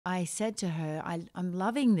I said to her, I'm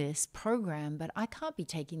loving this program, but I can't be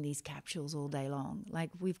taking these capsules all day long. Like,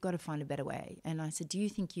 we've got to find a better way. And I said, do you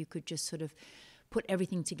think you could just sort of put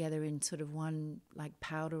everything together in sort of one like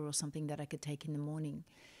powder or something that I could take in the morning?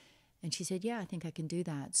 And she said, yeah, I think I can do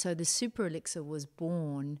that. So the super elixir was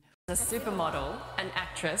born. A supermodel, an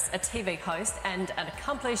actress, a TV host, and an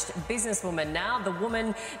accomplished businesswoman. Now, the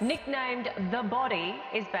woman nicknamed The Body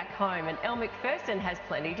is back home, and Elle Macpherson has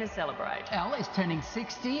plenty to celebrate. Elle is turning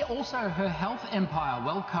 60, also her health empire,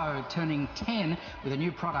 Wellco, turning 10 with a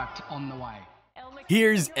new product on the way.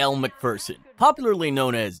 Here's Elle Macpherson, popularly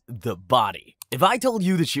known as The Body. If I told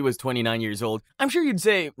you that she was 29 years old, I'm sure you'd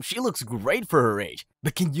say she looks great for her age.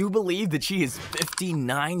 But can you believe that she is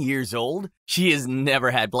 59 years old? She has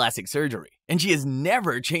never had plastic surgery, and she has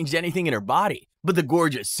never changed anything in her body. But the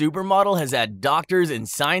gorgeous supermodel has had doctors and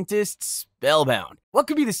scientists spellbound. What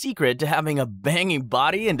could be the secret to having a banging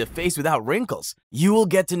body and a face without wrinkles? You will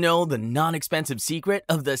get to know the non-expensive secret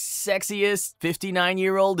of the sexiest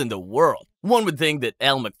 59-year-old in the world. One would think that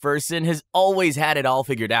Elle Macpherson has always had it all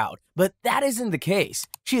figured out, but that isn't the case.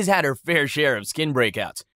 She has had her fair share of skin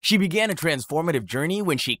breakouts. She began a transformative journey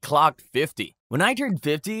when she clocked 50. When I turned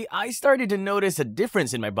 50, I started to notice a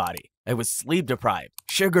difference in my body. I was sleep deprived,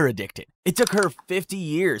 sugar addicted. It took her 50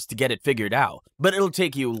 years to get it figured out, but it'll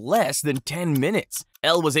take you less than 10 minutes.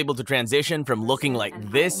 Elle was able to transition from looking like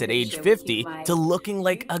this at age 50 to looking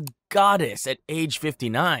like a goddess at age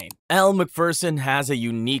 59. Elle Macpherson has a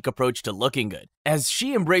unique approach to looking good, as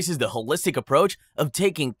she embraces the holistic approach of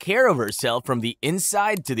taking care of herself from the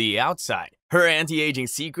inside to the outside. Her anti-aging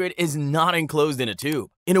secret is not enclosed in a tube.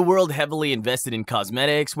 In a world heavily invested in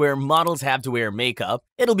cosmetics where models have to wear makeup,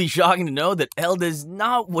 it'll be shocking to know that Elle does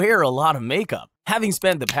not wear a lot of makeup. Having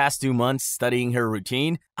spent the past 2 months studying her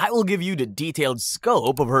routine, I will give you the detailed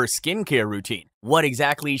scope of her skincare routine, what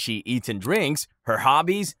exactly she eats and drinks, her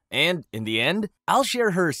hobbies, and in the end, I'll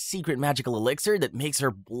share her secret magical elixir that makes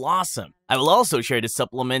her blossom. I will also share the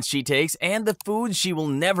supplements she takes and the foods she will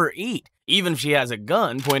never eat, even if she has a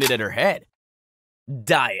gun pointed at her head.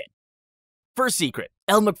 Diet. First secret,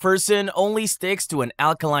 Elle Macpherson only sticks to an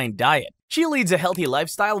alkaline diet. She leads a healthy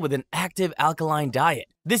lifestyle with an active alkaline diet.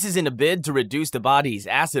 This is in a bid to reduce the body's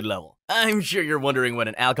acid level. I'm sure you're wondering what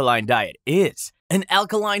an alkaline diet is. An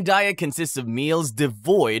alkaline diet consists of meals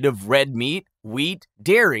devoid of red meat, wheat,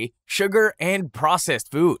 dairy, sugar, and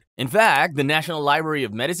processed food. In fact, the National Library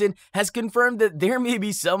of Medicine has confirmed that there may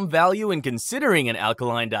be some value in considering an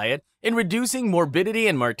alkaline diet in reducing morbidity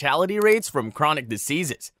and mortality rates from chronic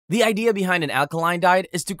diseases. The idea behind an alkaline diet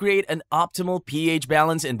is to create an optimal pH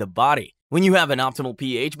balance in the body. When you have an optimal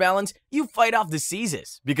pH balance, you fight off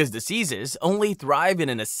diseases, because diseases only thrive in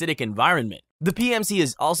an acidic environment. The PMC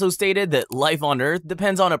has also stated that life on Earth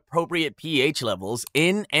depends on appropriate pH levels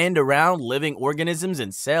in and around living organisms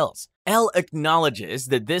and cells. Elle acknowledges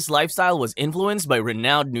that this lifestyle was influenced by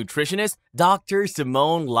renowned nutritionist Dr.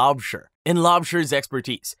 Simone Laubscher. In Laubscher's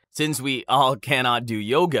expertise, since we all cannot do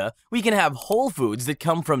yoga, we can have whole foods that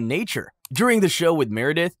come from nature. During the show with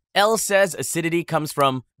Meredith, Elle says acidity comes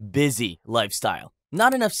from busy lifestyle.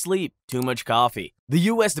 Not enough sleep, too much coffee. The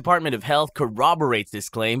US Department of Health corroborates this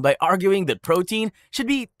claim by arguing that protein should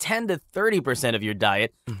be 10 to 30% of your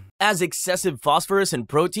diet, as excessive phosphorus and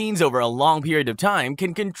proteins over a long period of time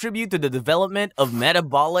can contribute to the development of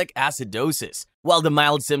metabolic acidosis. While the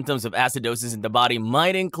mild symptoms of acidosis in the body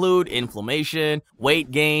might include inflammation,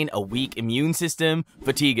 weight gain, a weak immune system,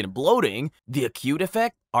 fatigue, and bloating, the acute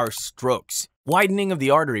effect are strokes, widening of the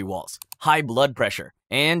artery walls, high blood pressure,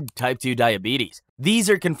 and type 2 diabetes. These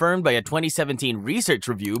are confirmed by a 2017 research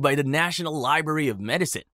review by the National Library of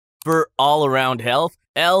Medicine. For all-around health,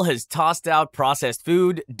 Elle has tossed out processed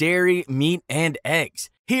food, dairy, meat, and eggs.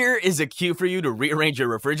 Here is a cue for you to rearrange your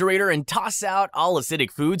refrigerator and toss out all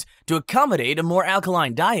acidic foods to accommodate a more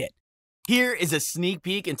alkaline diet. Here is a sneak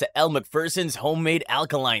peek into Elle Macpherson's homemade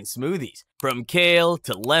alkaline smoothies. From kale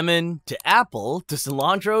to lemon to apple to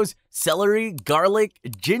cilantros, celery, garlic,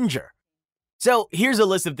 ginger. So here's a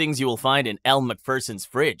list of things you will find in Elle Macpherson's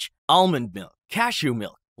fridge: almond milk, cashew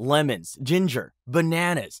milk, lemons, ginger,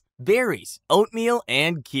 bananas, berries, oatmeal,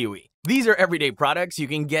 and kiwi. These are everyday products you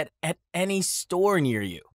can get at any store near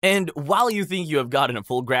you. And while you think you have gotten a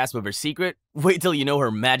full grasp of her secret, wait till you know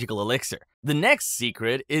her magical elixir. The next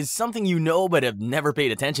secret is something you know but have never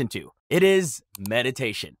paid attention to. It is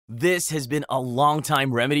meditation. This has been a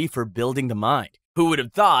long-time remedy for building the mind. Who would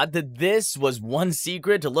have thought that this was one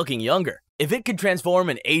secret to looking younger? If it could transform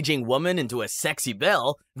an aging woman into a sexy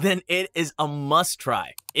belle, then it is a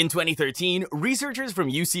must-try. In 2013, researchers from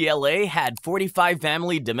UCLA had 45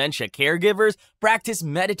 family dementia caregivers practice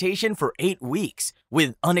meditation for 8 weeks,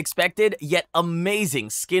 with unexpected yet amazing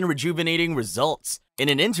skin-rejuvenating results. In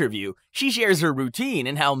an interview, she shares her routine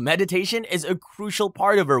and how meditation is a crucial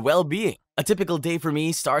part of her well-being. A typical day for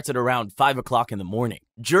me starts at around 5 o'clock in the morning.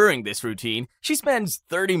 During this routine, she spends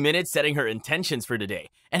 30 minutes setting her intentions for the day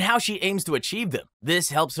and how she aims to achieve them. This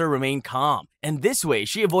helps her remain calm, and this way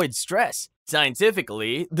she avoids stress.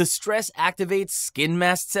 Scientifically, the stress activates skin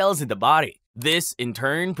mast cells in the body. This, in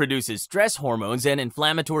turn, produces stress hormones and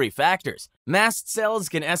inflammatory factors. Mast cells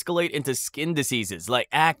can escalate into skin diseases like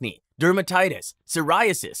acne, dermatitis,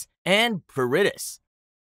 psoriasis, and pruritus.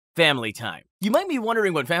 Family time. You might be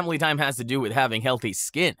wondering what family time has to do with having healthy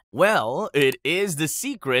skin. Well, it is the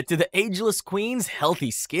secret to the ageless queen's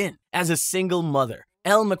healthy skin. As a single mother,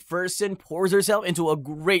 Elle Macpherson pours herself into a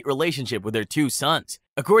great relationship with her 2 sons.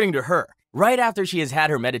 According to her, right after she has had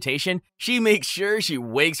her meditation, she makes sure she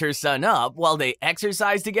wakes her son up while they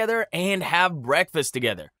exercise together and have breakfast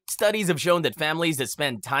together. Studies have shown that families that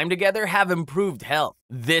spend time together have improved health.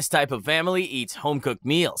 This type of family eats home-cooked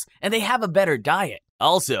meals, and they have a better diet.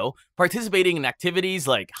 Also, participating in activities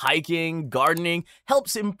like hiking, gardening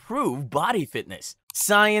helps improve body fitness.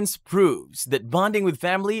 Science proves that bonding with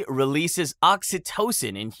family releases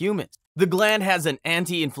oxytocin in humans. The gland has an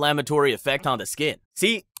anti-inflammatory effect on the skin.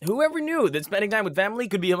 See, whoever knew that spending time with family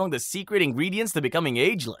could be among the secret ingredients to becoming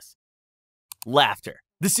ageless? Laughter.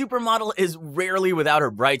 The supermodel is rarely without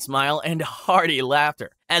her bright smile and hearty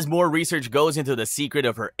laughter. As more research goes into the secret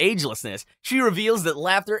of her agelessness, she reveals that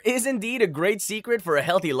laughter is indeed a great secret for a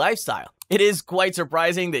healthy lifestyle. It is quite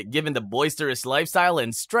surprising that given the boisterous lifestyle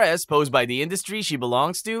and stress posed by the industry she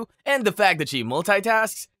belongs to, and the fact that she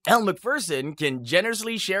multitasks, Elle Macpherson can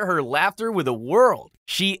generously share her laughter with the world.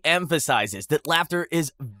 She emphasizes that laughter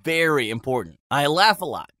is very important. I laugh a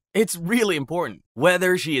lot. It's really important.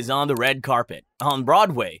 Whether she is on the red carpet, on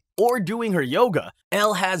Broadway, or doing her yoga,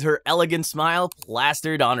 Elle has her elegant smile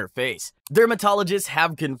plastered on her face. Dermatologists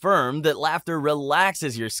have confirmed that laughter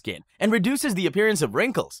relaxes your skin and reduces the appearance of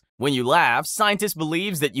wrinkles. When you laugh, scientists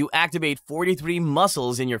believe that you activate 43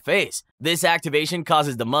 muscles in your face. This activation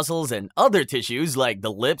causes the muscles and other tissues like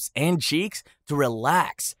the lips and cheeks to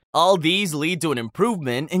relax. All these lead to an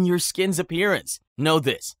improvement in your skin's appearance. Know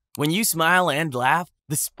this, when you smile and laugh,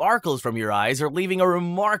 the sparkles from your eyes are leaving a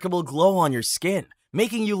remarkable glow on your skin,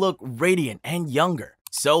 making you look radiant and younger.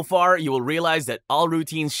 So far, you will realize that all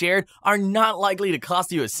routines shared are not likely to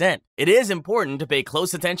cost you a cent. It is important to pay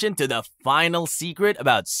close attention to the final secret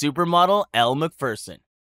about supermodel Elle Macpherson.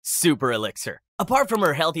 Super Elixir. Apart from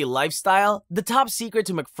her healthy lifestyle, the top secret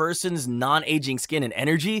to Macpherson's non-aging skin and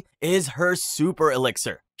energy is her Super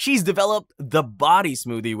Elixir. She's developed the body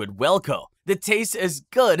smoothie with Welco that tastes as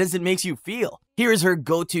good as it makes you feel. Here's her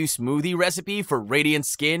go-to smoothie recipe for radiant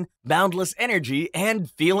skin, boundless energy, and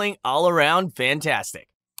feeling all around fantastic.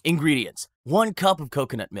 Ingredients: 1 cup of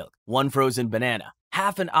coconut milk, 1 frozen banana,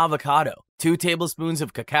 half an avocado, 2 tablespoons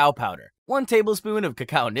of cacao powder, 1 tablespoon of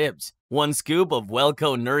cacao nibs, 1 scoop of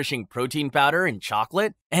Welco nourishing protein powder and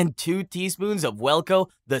chocolate, and 2 teaspoons of Welco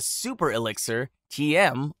the Super Elixir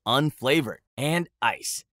TM unflavored, and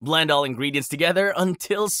ice. Blend all ingredients together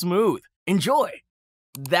until smooth. Enjoy!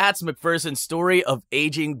 That's Macpherson's story of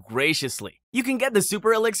aging graciously. You can get the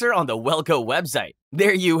Super Elixir on the Welco website.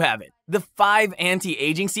 There you have it, the 5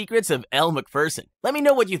 anti-aging secrets of Elle Macpherson. Let me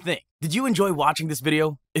know what you think. Did you enjoy watching this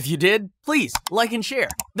video? If you did, please like and share.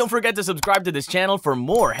 Don't forget to subscribe to this channel for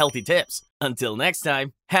more healthy tips. Until next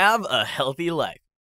time, have a healthy life.